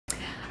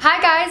Hi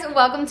guys,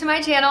 welcome to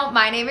my channel.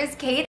 My name is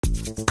Kate.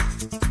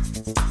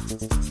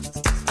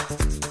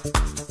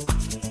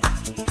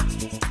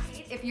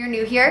 If you're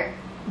new here,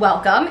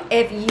 welcome.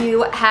 If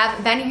you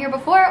have been here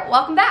before,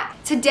 welcome back.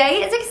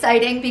 Today is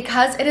exciting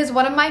because it is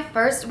one of my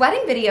first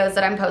wedding videos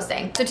that I'm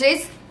posting. So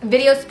today's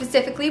video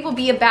specifically will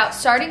be about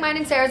starting mine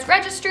and Sarah's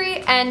registry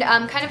and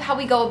kind of how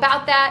we go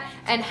about that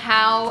and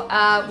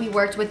how we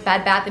worked with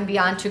Bed Bath &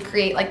 Beyond to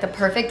create like the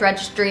perfect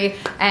registry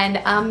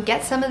and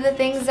get some of the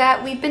things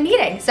that we've been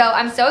needing. So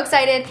I'm so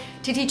excited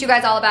to teach you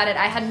guys all about it.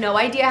 I had no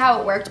idea how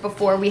it worked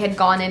before we had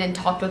gone in and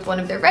talked with one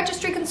of their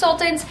registry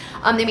consultants.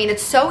 They made it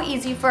so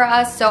easy for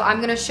us. So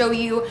I'm gonna show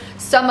you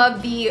some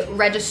of the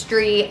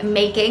registry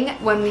making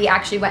when we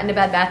actually went into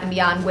Bed Bath &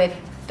 Beyond with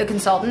the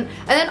consultant,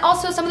 and then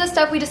also some of the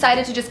stuff we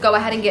decided to just go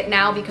ahead and get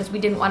now because we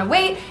didn't want to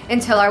wait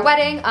until our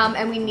wedding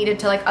and we needed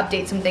to like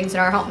update some things in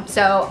our home.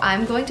 So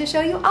I'm going to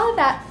show you all of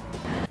that.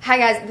 Hi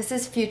guys, this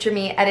is future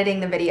me editing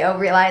the video,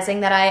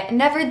 realizing that I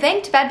never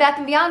thanked Bed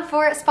Bath & Beyond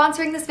for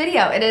sponsoring this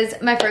video. It is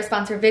my first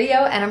sponsored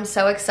video and I'm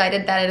so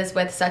excited that it is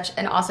with such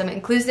an awesome,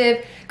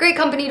 inclusive, great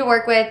company to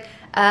work with.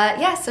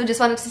 Yeah, so just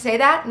wanted to say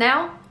that.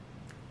 Now,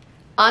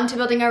 on to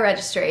building our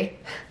registry.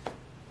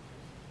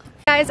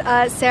 Guys,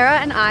 Sarah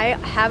and I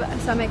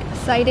have some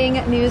exciting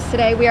news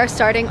today. We are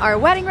starting our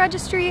wedding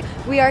registry.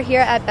 We are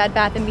here at Bed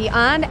Bath &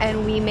 Beyond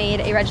and we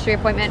made a registry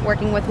appointment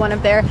working with one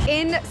of their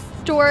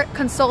in-store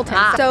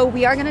consultants. So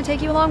we are gonna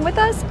take you along with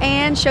us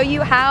and show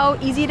you how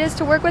easy it is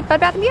to work with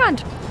Bed Bath &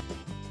 Beyond.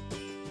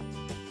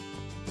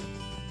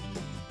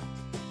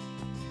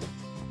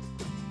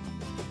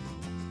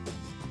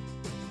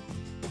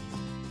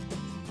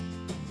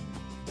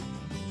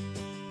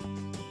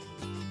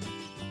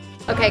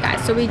 Okay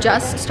guys, so we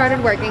just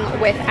started working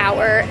with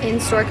our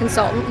in-store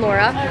consultant,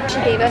 Laura. She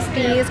gave us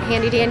these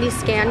handy dandy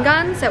scan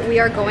guns that we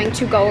are going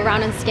to go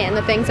around and scan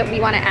the things that we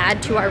want to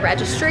add to our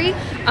registry.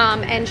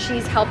 And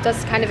she's helped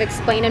us kind of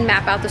explain and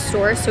map out the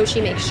store so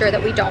she makes sure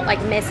that we don't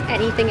like miss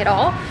anything at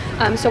all.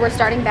 So we're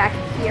starting back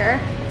here.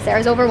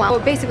 Sarah's overwhelmed.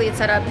 So basically it's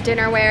set up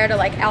dinnerware to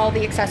like all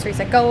the accessories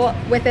that go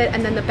with it,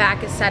 and then the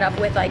back is set up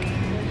with like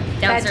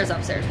downstairs,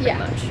 upstairs, pretty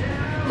much.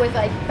 With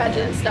like veg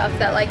and stuff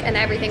that like, and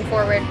everything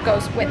forward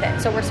goes with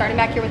it. So we're starting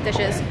back here with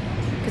dishes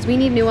because we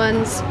need new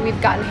ones. We've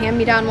gotten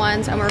hand-me-down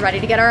ones and we're ready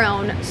to get our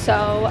own.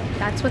 So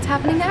that's what's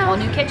happening now. All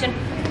new kitchen.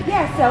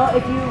 Yeah, so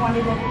if you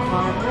wanted to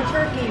carve your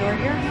turkey or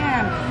your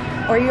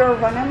ham, or you're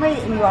running late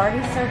and you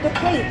already served a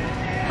plate,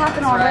 pop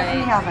it on right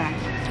in the oven.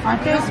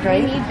 Aren't those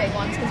great? We need big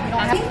ones because we don't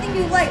have anything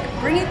you like,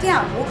 bring it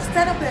down. We'll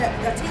set up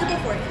a table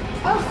for you.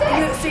 Oh,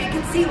 sick. So you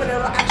can see what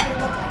it'll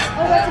actually look like.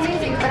 Oh, that's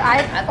amazing.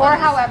 But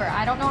however,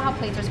 I don't know how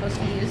plates are supposed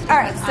to be used. All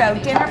right,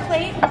 so dinner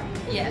plate.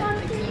 Yeah.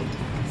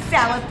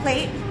 Salad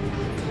plate.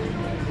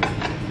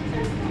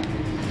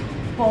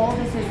 Bowl,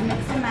 this is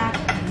mix and match,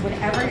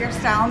 whatever your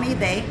style may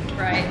be.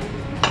 Right.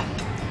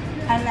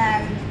 And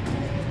then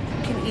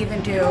you can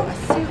even do a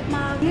soup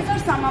mug. These are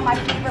some of my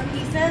favorite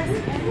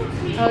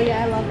pieces. Oh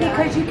yeah, I love that.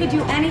 Because you could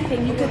do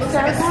anything. You could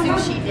serve them,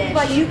 sushi dish.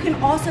 but you can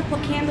also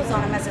put candles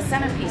on them as a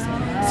centerpiece.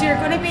 So you're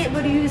going to be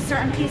able to use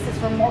certain pieces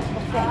for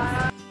multiple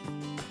things.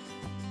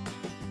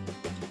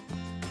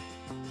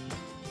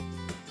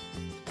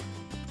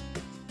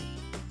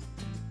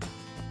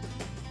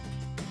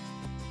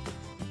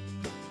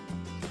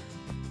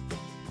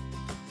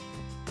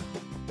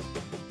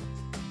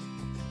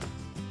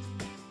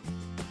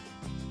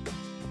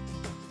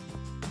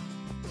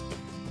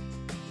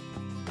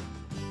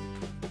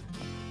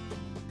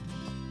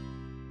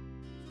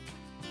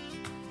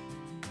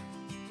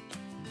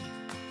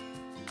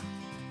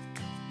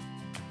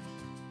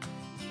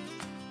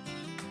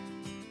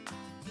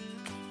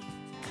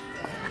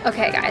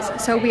 Okay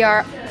guys, so we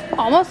are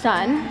almost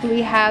done.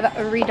 We have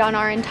redone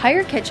our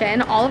entire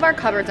kitchen, all of our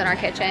cupboards in our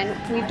kitchen.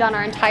 We've done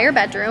our entire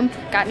bedroom,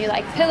 got new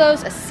like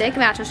pillows, a sick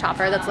mattress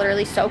topper that's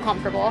literally so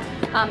comfortable.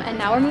 And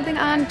now we're moving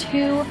on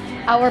to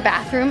our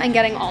bathroom and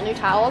getting all new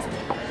towels.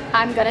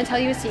 I'm gonna tell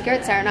you a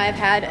secret. Sarah and I have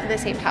had the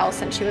same towel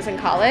since she was in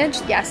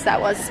college. Yes, that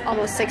was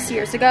almost 6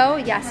 years ago.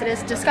 Yes, it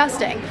is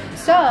disgusting.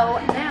 So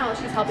now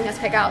she's helping us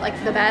pick out like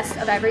the best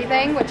of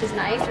everything, which is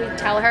nice. We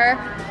tell her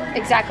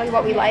exactly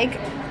what we like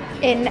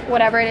in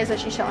whatever it is that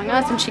she's showing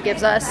us, and she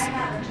gives us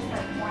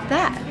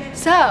that.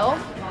 So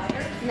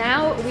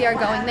now we are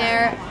going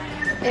there.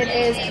 It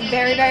is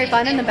very, very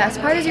fun, and the best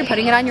part is you're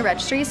putting it on your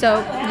registry, so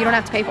you don't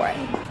have to pay for it.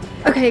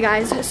 Okay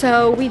guys,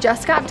 so we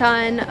just got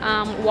done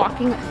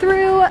walking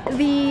through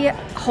the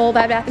whole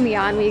Bed Bath &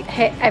 Beyond. We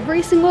hit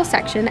every single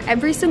section,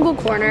 every single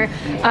corner,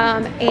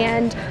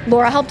 and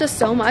Laura helped us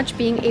so much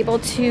being able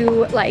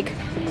to like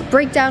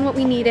break down what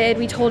we needed.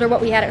 We told her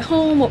what we had at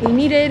home, what we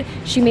needed.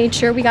 She made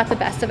sure we got the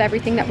best of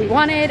everything that we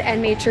wanted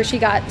and made sure she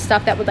got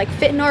stuff that would like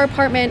fit in our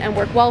apartment and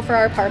work well for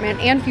our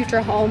apartment and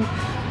future home.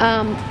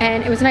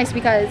 And it was nice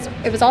because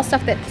it was all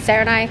stuff that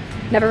Sarah and I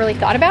never really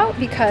thought about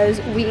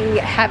because we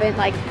haven't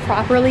like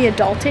properly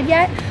adulted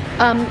yet.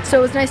 So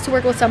it was nice to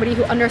work with somebody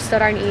who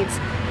understood our needs,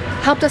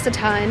 helped us a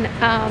ton,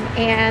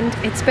 and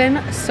it's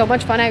been so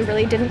much fun. I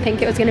really didn't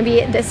think it was gonna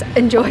be this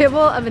enjoyable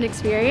of an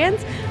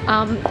experience,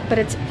 but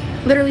it's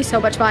literally so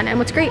much fun. And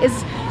what's great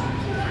is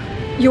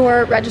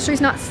your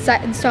registry's not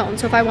set in stone.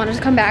 So if I wanted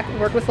to come back,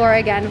 work with Laura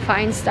again,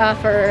 find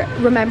stuff or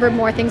remember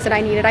more things that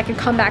I needed, I could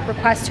come back,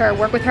 request her,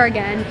 work with her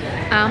again.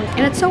 And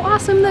it's so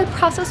awesome. The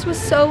process was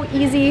so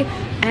easy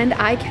and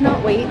I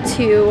cannot wait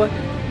to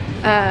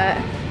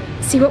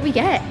see what we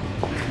get.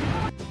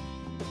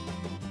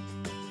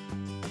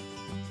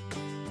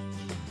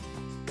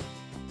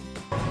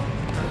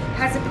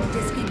 Hasn't been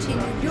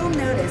discontinued. You'll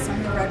notice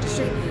on the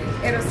registry,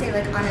 it'll say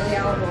like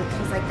unavailable,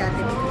 things like that.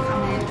 Then you can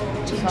come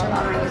in, change your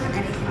mind,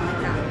 anything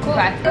like that. Cool.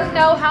 I don't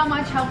know how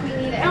much help we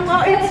needed.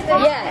 Well, it's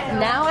fun. Yeah,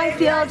 now I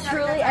feel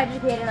truly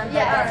educated on Bed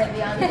Bath &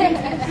 Beyond.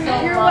 Thank you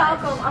so You're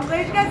much. welcome. I'm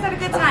glad you guys had a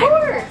good time. Of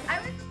course.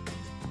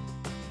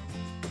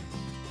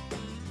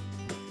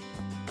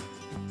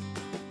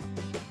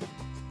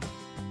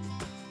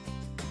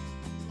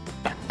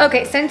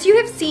 Okay, since you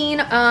have seen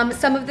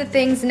some of the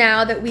things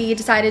now that we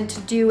decided to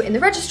do in the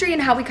registry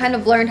and how we kind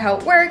of learned how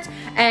it worked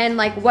and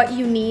like what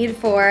you need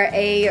for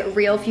a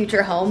real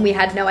future home, we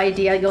had no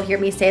idea. You'll hear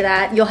me say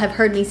that. You'll have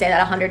heard me say that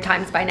 100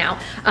 times by now.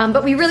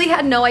 But we really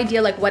had no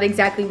idea like what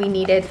exactly we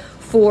needed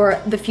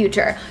for the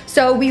future.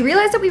 So we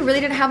realized that we really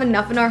didn't have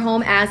enough in our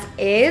home as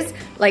is,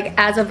 like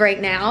as of right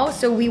now.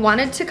 So we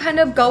wanted to kind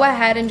of go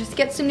ahead and just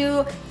get some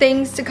new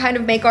things to kind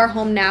of make our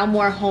home now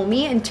more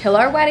homey until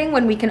our wedding,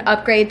 when we can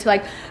upgrade to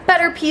like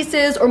better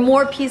pieces or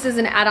more pieces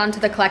and add on to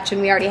the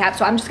collection we already have.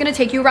 So I'm just gonna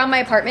take you around my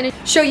apartment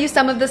and show you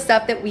some of the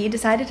stuff that we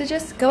decided to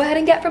just go ahead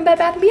and get from Bed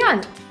Bath &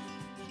 Beyond.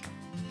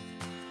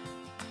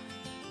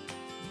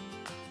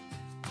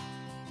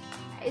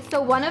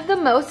 So one of the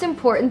most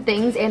important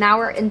things in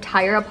our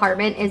entire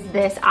apartment is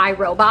this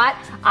iRobot.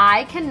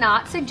 I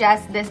cannot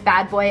suggest this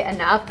bad boy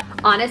enough.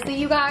 Honestly,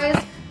 you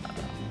guys,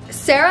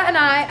 Sarah and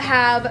I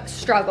have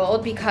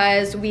struggled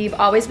because we've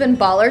always been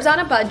ballers on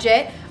a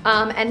budget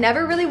and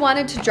never really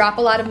wanted to drop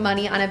a lot of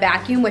money on a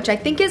vacuum, which I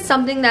think is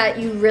something that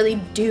you really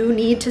do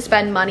need to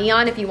spend money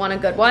on if you want a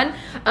good one.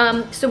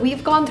 So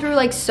we've gone through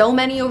like so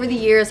many over the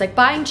years, like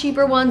buying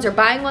cheaper ones or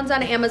buying ones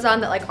on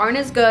Amazon that like aren't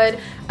as good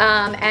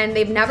and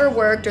they've never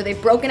worked or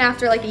they've broken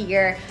after like a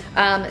year.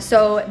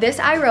 So this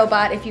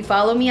iRobot, if you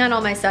follow me on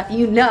all my stuff,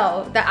 you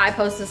know that I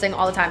post this thing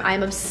all the time. I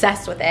am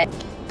obsessed with it.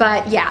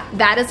 But yeah,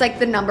 that is like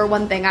the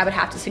 #1 thing I would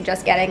have to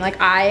suggest getting. Like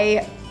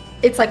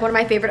it's like one of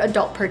my favorite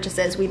adult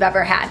purchases we've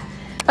ever had.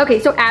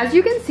 Okay, so as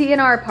you can see in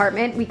our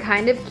apartment, we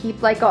kind of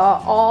keep like a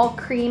all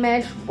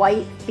creamish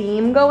white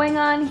theme going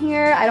on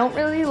here. I don't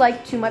really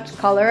like too much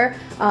color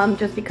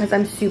just because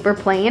I'm super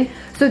plain.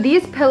 So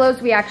these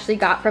pillows we actually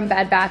got from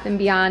Bed Bath &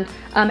 Beyond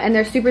and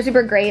they're super,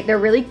 super great. They're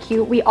really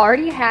cute. We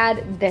already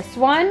had this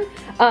one.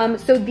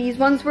 So these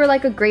ones were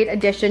like a great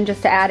addition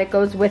just to add. It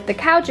goes with the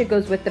couch, it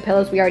goes with the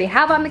pillows we already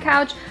have on the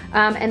couch,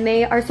 and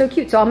they are so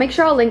cute. So I'll make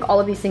sure I'll link all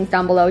of these things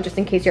down below just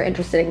in case you're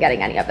interested in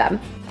getting any of them.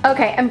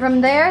 Okay, and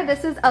from there,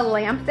 this is a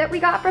lamp that we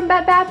got from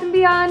Bed Bath &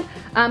 Beyond.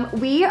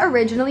 We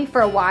originally,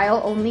 for a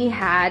while, only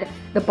had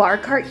the bar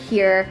cart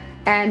here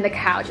and the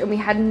couch, and we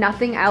had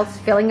nothing else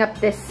filling up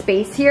this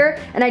space here.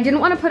 And I didn't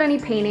want to put any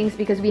paintings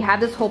because we have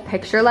this whole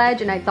picture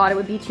ledge and I thought it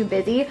would be too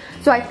busy.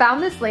 So I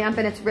found this lamp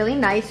and it's really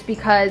nice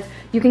because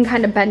you can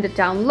kind of bend it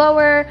down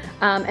lower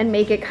and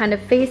make it kind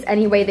of face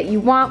any way that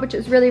you want, which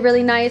is really,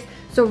 really nice.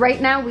 So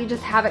right now we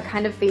just have it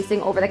kind of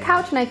facing over the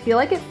couch and I feel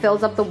like it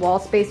fills up the wall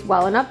space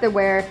well enough that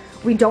where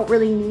we don't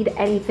really need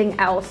anything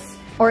else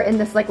or in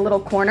this like little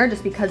corner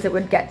just because it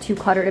would get too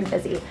cluttered and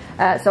busy.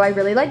 So I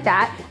really like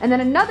that. And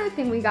then another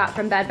thing we got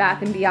from Bed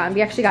Bath & Beyond,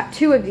 we actually got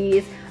 2 of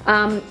these,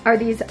 are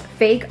these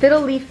fake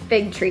fiddle leaf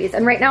fig trees.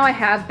 And right now I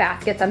have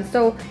baskets. I'm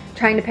still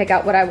trying to pick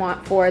out what I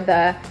want for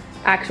the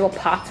actual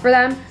pots for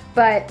them.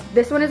 But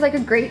this one is like a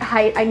great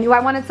height. I knew I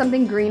wanted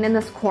something green in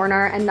this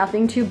corner and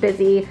nothing too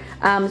busy.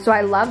 So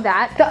I love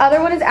that. The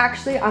other one is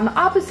actually on the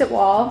opposite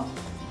wall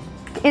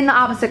in the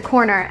opposite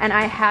corner and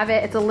I have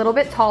it, it's a little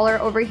bit taller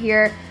over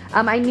here.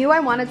 I knew I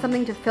wanted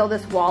something to fill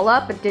this wall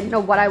up but didn't know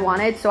what I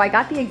wanted, so I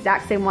got the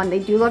exact same one. They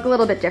do look a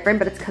little bit different,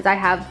 but it's because I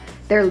have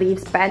their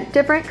leaves bent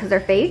different because they're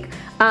fake.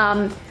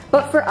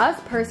 But for us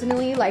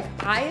personally, like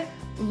I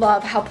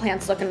love how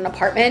plants look in an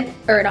apartment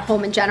or in a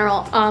home in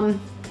general.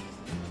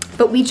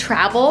 But we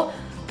travel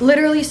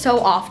literally so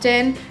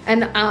often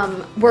and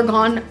we're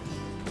gone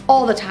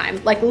all the time,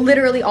 like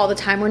literally all the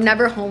time. We're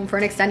never home for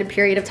an extended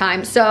period of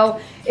time. So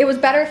it was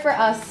better for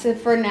us to,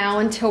 for now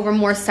until we're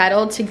more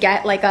settled, to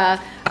get like a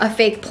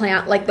fake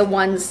plant like the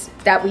ones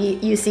that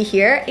you see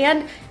here.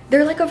 And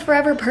they're like a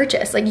forever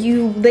purchase. Like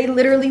they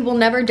literally will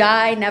never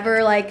die,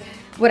 never like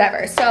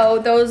whatever. So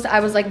those I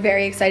was like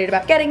very excited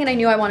about getting, and I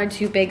knew I wanted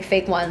 2 big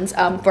fake ones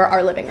for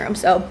our living room.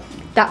 So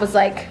that was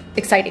like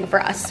exciting for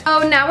us.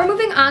 So now we're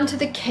moving on to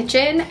the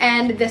kitchen,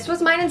 and this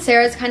was mine and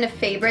Sarah's kind of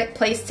favorite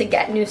place to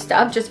get new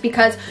stuff just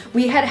because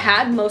we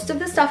had most of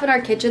the stuff in our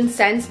kitchen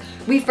since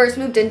we first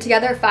moved in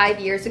together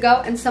 5 years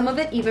ago, and some of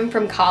it even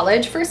from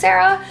college for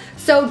Sarah.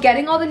 So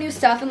getting all the new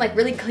stuff and like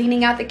really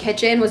cleaning out the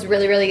kitchen was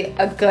really, really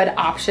a good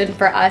option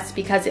for us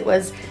because it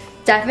was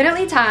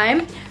definitely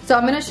time. So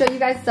I'm gonna show you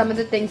guys some of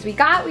the things we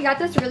got. We got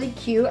this really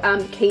cute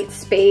Kate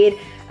Spade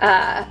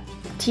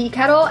tea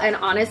kettle, and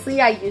honestly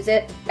I use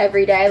it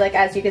every day. Like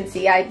as you can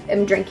see, I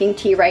am drinking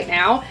tea right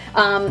now,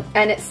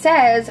 and it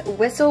says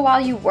whistle while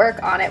you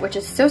work on it, which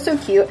is so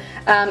cute.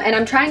 And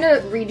I'm trying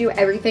to redo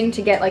everything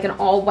to get like an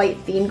all white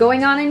theme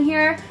going on in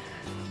here.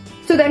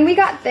 So then we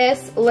got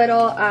this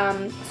little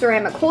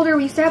ceramic holder.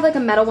 We used to have like a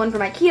metal one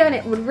from Ikea, and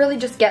it would really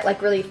just get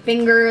like really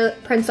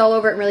fingerprints all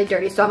over it and really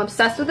dirty. So I'm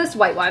obsessed with this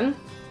white one.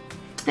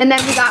 And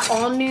then we got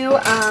all new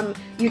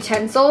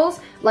utensils,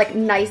 like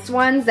nice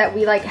ones that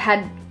we like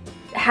had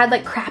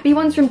like crappy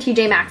ones from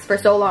TJ Maxx for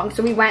so long.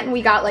 So we went and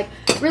we got like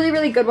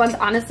really good ones.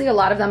 Honestly, a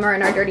lot of them are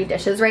in our dirty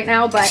dishes right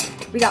now, but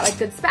we got like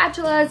good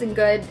spatulas and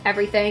good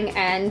everything,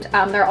 and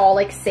they're all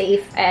like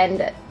safe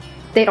and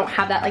they don't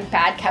have that like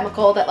bad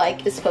chemical that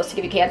like is supposed to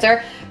give you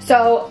cancer.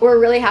 So we're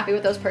really happy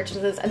with those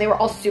purchases, and they were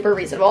all super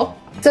reasonable.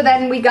 So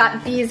then we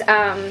got these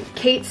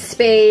Kate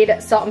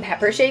Spade salt and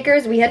pepper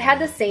shakers. We had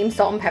the same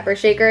salt and pepper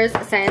shakers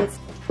since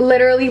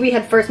literally we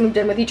had first moved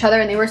in with each other,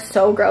 and they were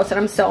so gross, and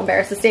I'm so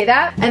embarrassed to say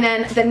that. And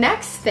then the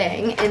next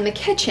thing in the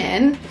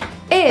kitchen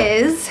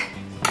is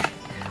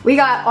we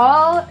got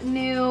all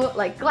new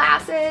like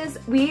glasses.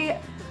 We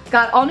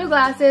got all new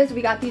glasses.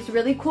 We got these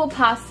really cool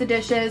pasta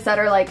dishes that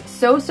are like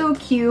so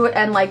cute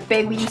and like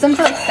big. We use them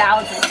for like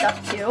salads and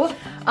stuff too.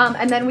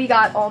 And then we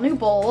got all new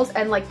bowls,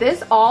 and like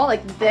this all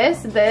like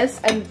this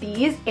and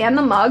these and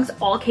the mugs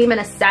all came in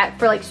a set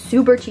for like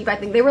super cheap. I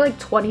think they were like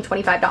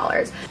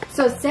 $20–25.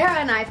 So Sarah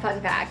and I,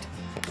 fun fact,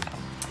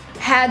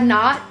 had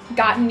not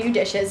gotten new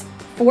dishes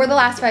for the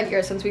last 5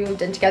 years since we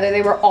moved in together.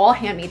 They were all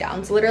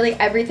hand-me-downs. Literally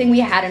everything we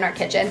had in our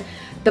kitchen,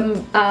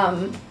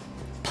 the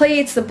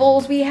plates, the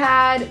bowls we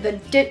had,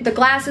 the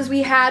glasses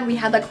we had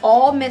like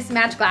all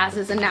mismatched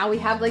glasses, and now we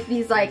have like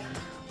these like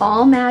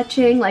all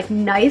matching like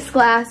nice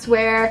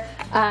glassware,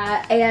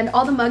 and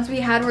all the mugs we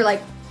had were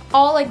like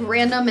all like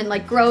random and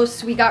like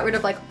gross. We got rid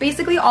of like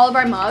basically all of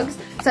our mugs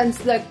since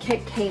the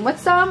kit came with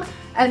some,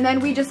 and then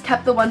we just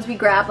kept the ones we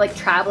grabbed like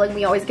traveling.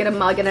 We always get a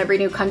mug in every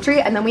new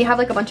country, and then we have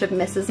like a bunch of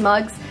Mrs.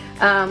 mugs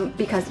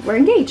because we're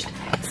engaged.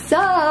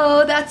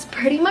 So that's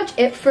pretty much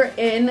it for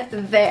in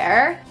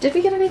there. Did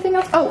we get anything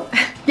else? Oh,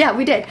 yeah,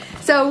 we did.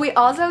 So we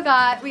also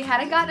we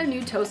hadn't gotten a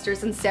new toaster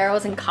since Sarah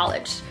was in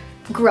college.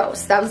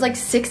 Gross. That was like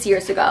 6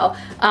 years ago.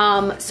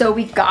 So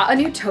we got a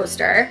new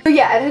toaster. So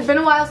yeah, it has been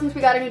a while since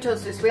we got a new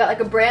toaster. So we got like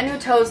a brand new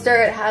toaster.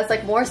 It has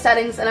like more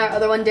settings than our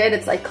other one did.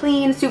 It's like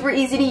clean, super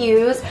easy to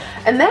use.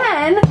 And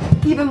then,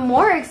 even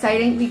more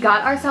exciting, we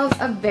got ourselves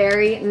a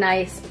very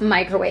nice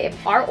microwave.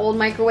 Our old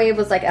microwave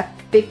was like a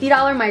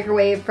 $50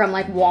 microwave from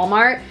like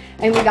Walmart,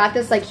 and we got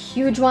this like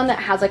huge one that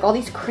has like all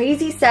these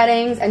crazy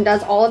settings and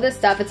does all of this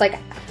stuff. It's like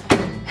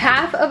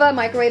half of a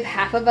microwave,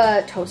 half of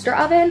a toaster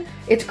oven.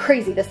 It's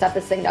crazy the stuff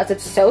this thing does.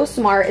 It's so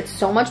smart. It's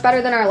so much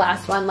better than our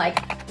last one. Like,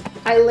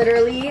 I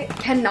literally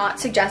cannot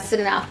suggest it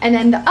enough. And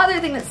then the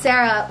other thing that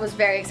Sarah was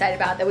very excited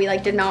about that we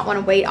like did not want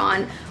to wait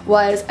on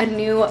was a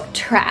new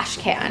trash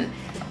can.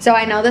 So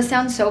I know this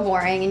sounds so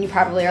boring, and you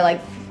probably are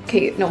like,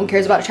 okay, no one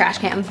cares about a trash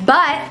can,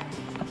 but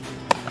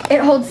it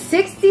holds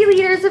 60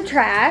 liters of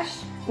trash.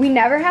 We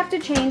never have to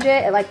change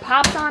it. It like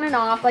pops on and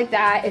off like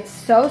that. It's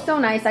so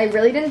nice. I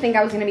really didn't think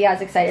I was gonna be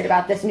as excited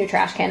about this new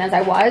trash can as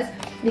I was,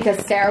 because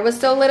Sarah was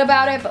so lit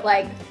about it, but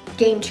like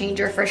game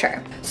changer for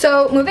sure.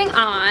 So moving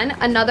on,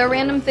 another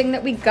random thing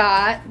that we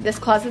got, this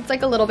closet's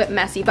like a little bit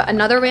messy, but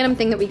another random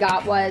thing that we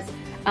got was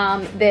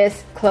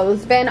this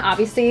clothes bin.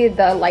 Obviously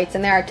the lights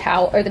in there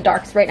are the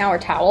darks right now are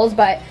towels,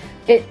 but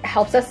it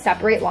helps us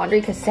separate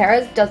laundry because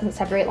Sarah's doesn't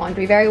separate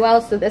laundry very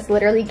well. So this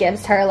literally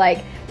gives her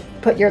like,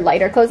 put your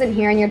lighter clothes in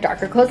here and your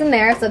darker clothes in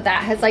there. So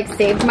that has like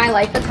saved my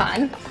life a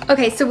ton.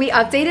 Okay, so we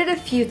updated a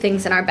few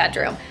things in our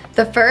bedroom.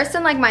 The first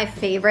and like my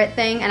favorite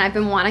thing, and I've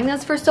been wanting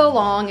this for so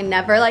long and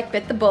never like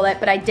bit the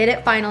bullet, but I did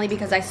it finally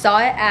because I saw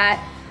it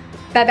at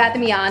Bed Bath &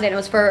 Beyond, and it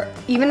was for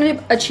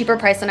even a cheaper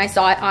price than I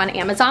saw it on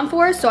Amazon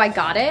for, so I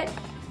got it.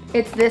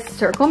 It's this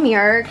circle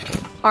mirror.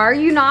 Are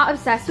you not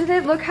obsessed with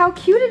it? Look how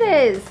cute it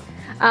is.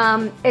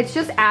 It's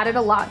just added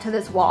a lot to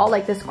this wall.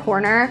 Like this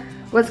corner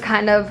was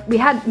kind of, we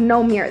had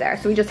no mirror there,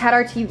 so we just had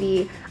our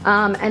TV,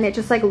 and it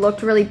just like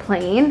looked really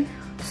plain.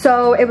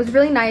 So it was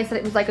really nice that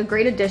it was like a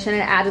great addition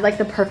and added like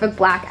the perfect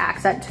black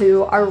accent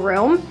to our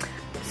room.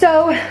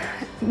 So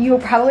you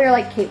probably are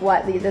like, Kate,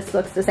 what? This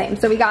looks the same.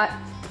 So we got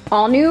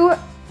all new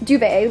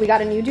duvet. We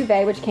got a new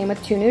duvet, which came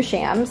with 2 new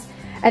shams.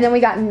 And then we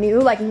got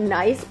new like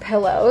nice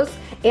pillows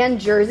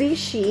and jersey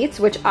sheets,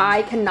 which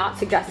I cannot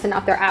suggest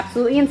enough. They're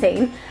absolutely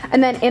insane.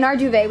 And then in our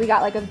duvet, we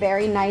got like a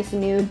very nice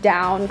new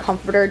down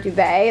comforter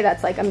duvet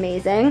that's like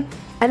amazing.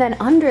 And then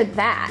under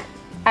that,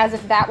 as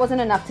if that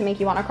wasn't enough to make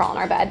you want to crawl in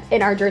our bed,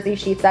 in our jersey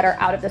sheets that are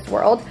out of this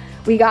world,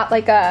 we got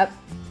like a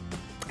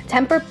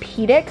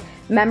Tempur-Pedic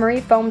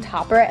memory foam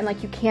topper, and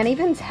like you can't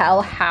even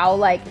tell how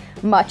like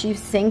much you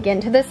sink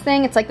into this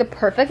thing. It's like the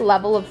perfect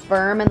level of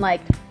firm, and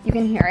like you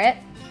can hear it,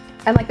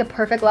 and like the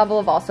perfect level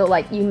of also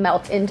like you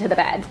melt into the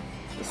bed.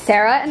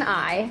 Sarah and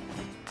I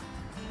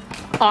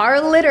are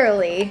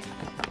literally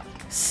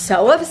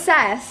so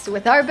obsessed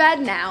with our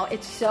bed now.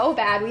 It's so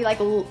bad. We like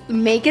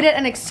make it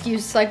an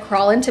excuse to like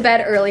crawl into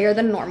bed earlier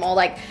than normal.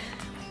 Like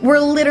we're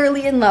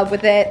literally in love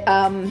with it.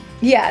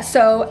 Yeah,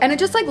 so, and it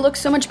just like looks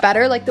so much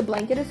better. Like the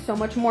blanket is so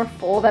much more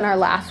full than our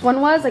last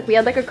one was. Like we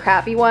had like a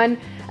crappy one,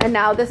 and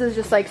now this is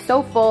just like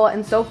so full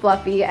and so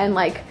fluffy, and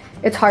like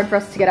it's hard for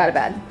us to get out of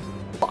bed.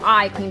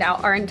 I cleaned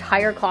out our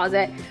entire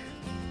closet.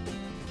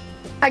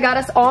 I got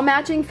us all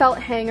matching felt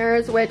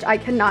hangers, which I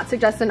cannot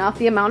suggest enough.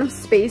 The amount of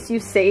space you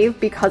save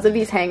because of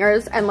these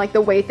hangers and like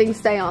the way things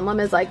stay on them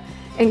is like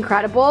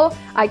incredible.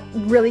 I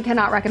really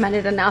cannot recommend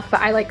it enough,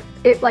 but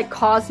it like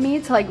caused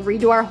me to like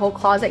redo our whole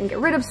closet and get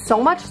rid of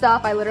so much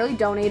stuff. I literally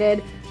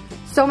donated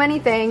so many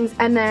things,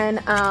 and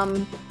then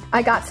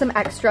I got some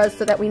extras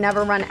so that we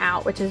never run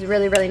out, which is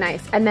really, really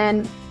nice. And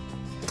then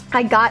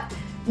I got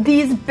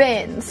these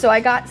bins. So I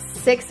got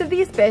 6 of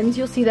these bins.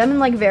 You'll see them in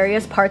like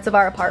various parts of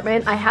our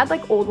apartment. I had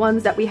like old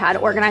ones that we had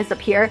organized up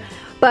here,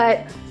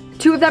 but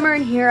 2 of them are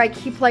in here. I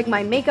keep like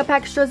my makeup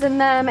extras in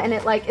them, and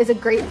it like is a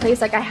great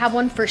place. Like I have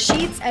one for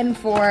sheets and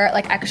for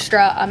like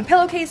extra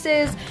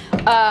pillowcases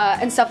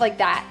and stuff like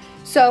that.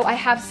 So I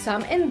have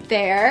some in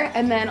there,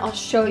 and then I'll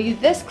show you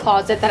this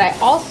closet that I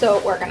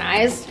also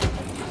organized.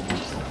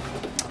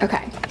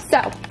 Okay,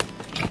 so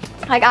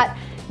I got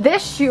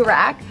this shoe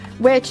rack,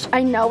 which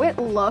I know it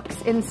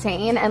looks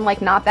insane and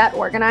like not that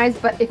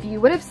organized, but if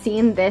you would have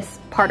seen this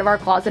part of our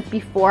closet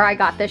before I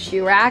got this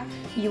shoe rack,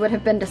 you would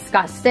have been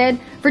disgusted.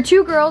 For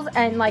 2 girls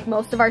and like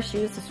most of our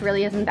shoes, this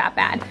really isn't that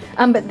bad.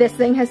 But this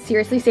thing has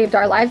seriously saved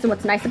our lives, and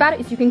what's nice about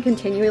it is you can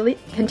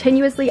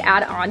continuously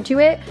add on to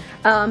it,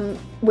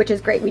 which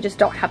is great. We just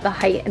don't have the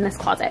height in this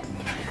closet.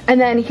 And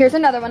then here's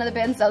another one of the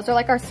bins. Those are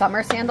like our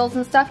summer sandals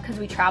and stuff, because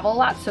we travel a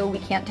lot, so we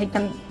can't take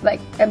them like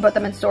and put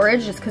them in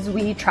storage just because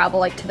we travel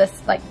like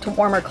to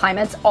warmer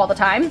climates all the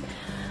time.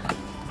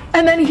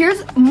 And then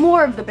here's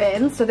more of the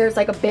bins. So there's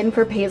like a bin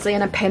for paisley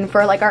and a bin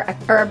for like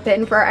a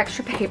bin for our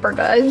extra paper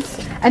goods.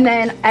 And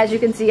then as you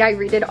can see, I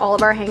redid all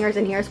of our hangers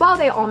in here as well.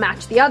 They all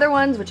match the other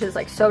ones, which is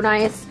like so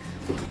nice.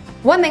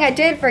 One thing I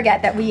did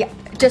forget that we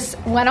just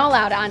went all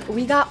out on,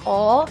 we got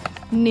all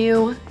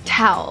new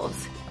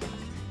towels.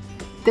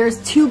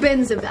 There's 2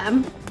 bins of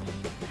them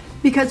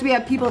because we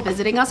have people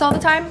visiting us all the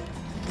time.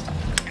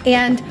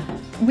 And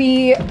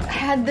we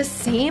had the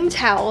same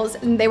towels,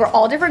 and they were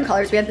all different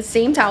colors. We had the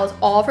same towels,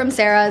 all from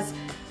Sarah's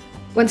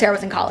when Sarah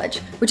was in college,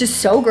 which is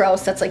so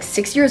gross. That's like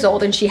 6 years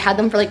old, and she had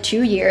them for like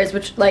 2 years,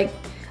 which like,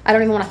 I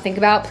don't even wanna think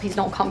about. Please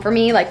don't come for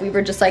me. Like we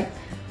were just like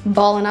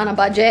balling on a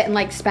budget and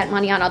like spent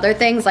money on other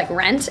things like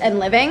rent and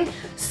living.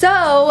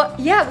 So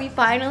yeah, we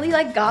finally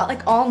like got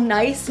like all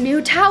nice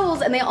new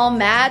towels, and they all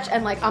match,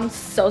 and like I'm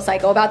so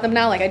psycho about them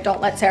now. Like I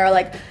don't let Sarah,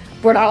 like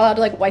we're not allowed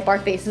to like wipe our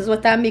faces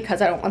with them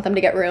because I don't want them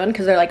to get ruined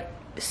because they're like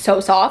so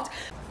soft.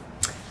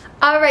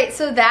 Alright,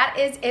 so that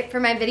is it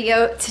for my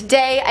video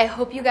today. I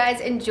hope you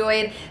guys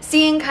enjoyed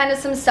seeing kind of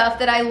some stuff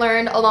that I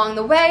learned along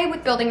the way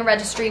with building a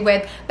registry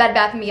with Bed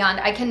Bath & Beyond.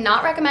 I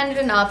cannot recommend it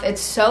enough. It's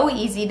so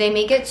easy. They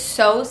make it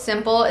so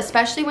simple,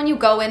 especially when you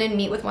go in and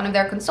meet with one of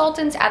their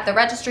consultants at the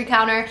registry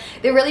counter.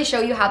 They really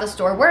show you how the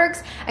store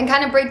works and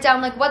kind of break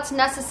down like what's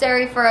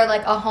necessary for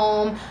like a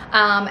home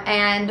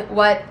and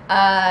what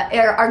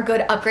are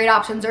good upgrade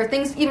options, or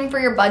things even for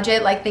your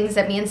budget, like things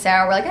that me and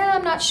Sarah were like,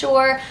 I'm not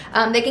sure.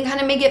 They can kind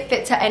of make it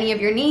fit to any of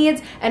your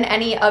needs and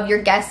any of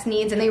your guests'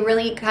 needs, and they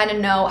really kind of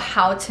know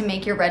how to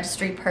make your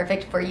registry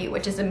perfect for you,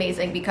 which is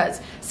amazing because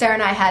Sarah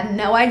and I had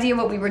no idea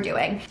what we were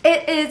doing.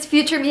 It is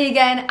future me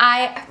again.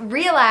 I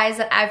realized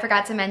that I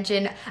forgot to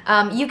mention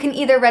you can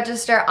either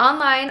register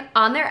online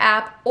on their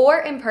app or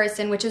in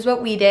person, which is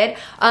what we did.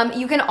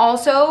 You can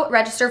also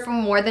register for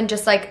more than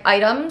just like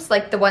items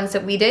like the ones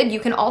that we did. You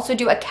can also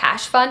do a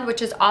cash fund,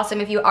 which is awesome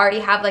if you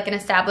already have like an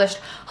established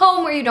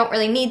home where you don't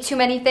really need too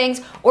many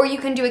things, or you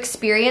can do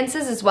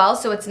experiences as well.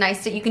 So it's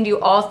nice that you can do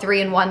all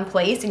 3 in one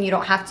place and you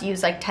don't have to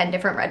use like 10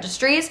 different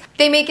registries.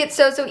 They make it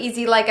so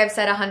easy, like I've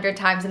said 100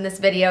 times in this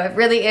video. It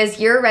really is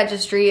your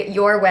registry,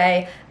 your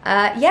way.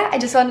 Yeah, I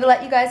just wanted to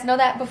let you guys know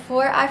that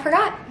before I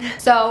forgot.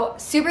 So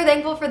super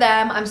thankful for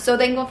them. I'm so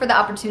thankful for the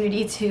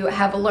opportunity to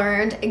have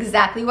learned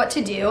exactly what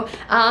to do.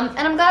 And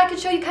I'm glad I could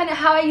show you kind of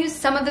how I use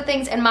some of the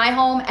things in my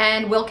home,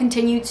 and will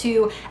continue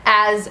to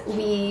as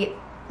we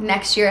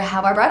next year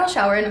have our bridal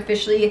shower and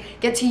officially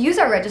get to use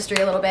our registry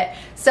a little bit.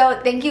 So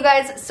thank you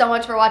guys so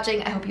much for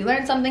watching. I hope you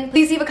learned something.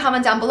 Please leave a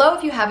comment down below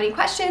if you have any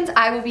questions.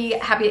 I will be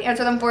happy to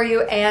answer them for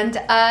you. And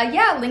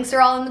yeah, links are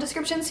all in the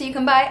description so you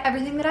can buy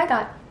everything that I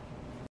got.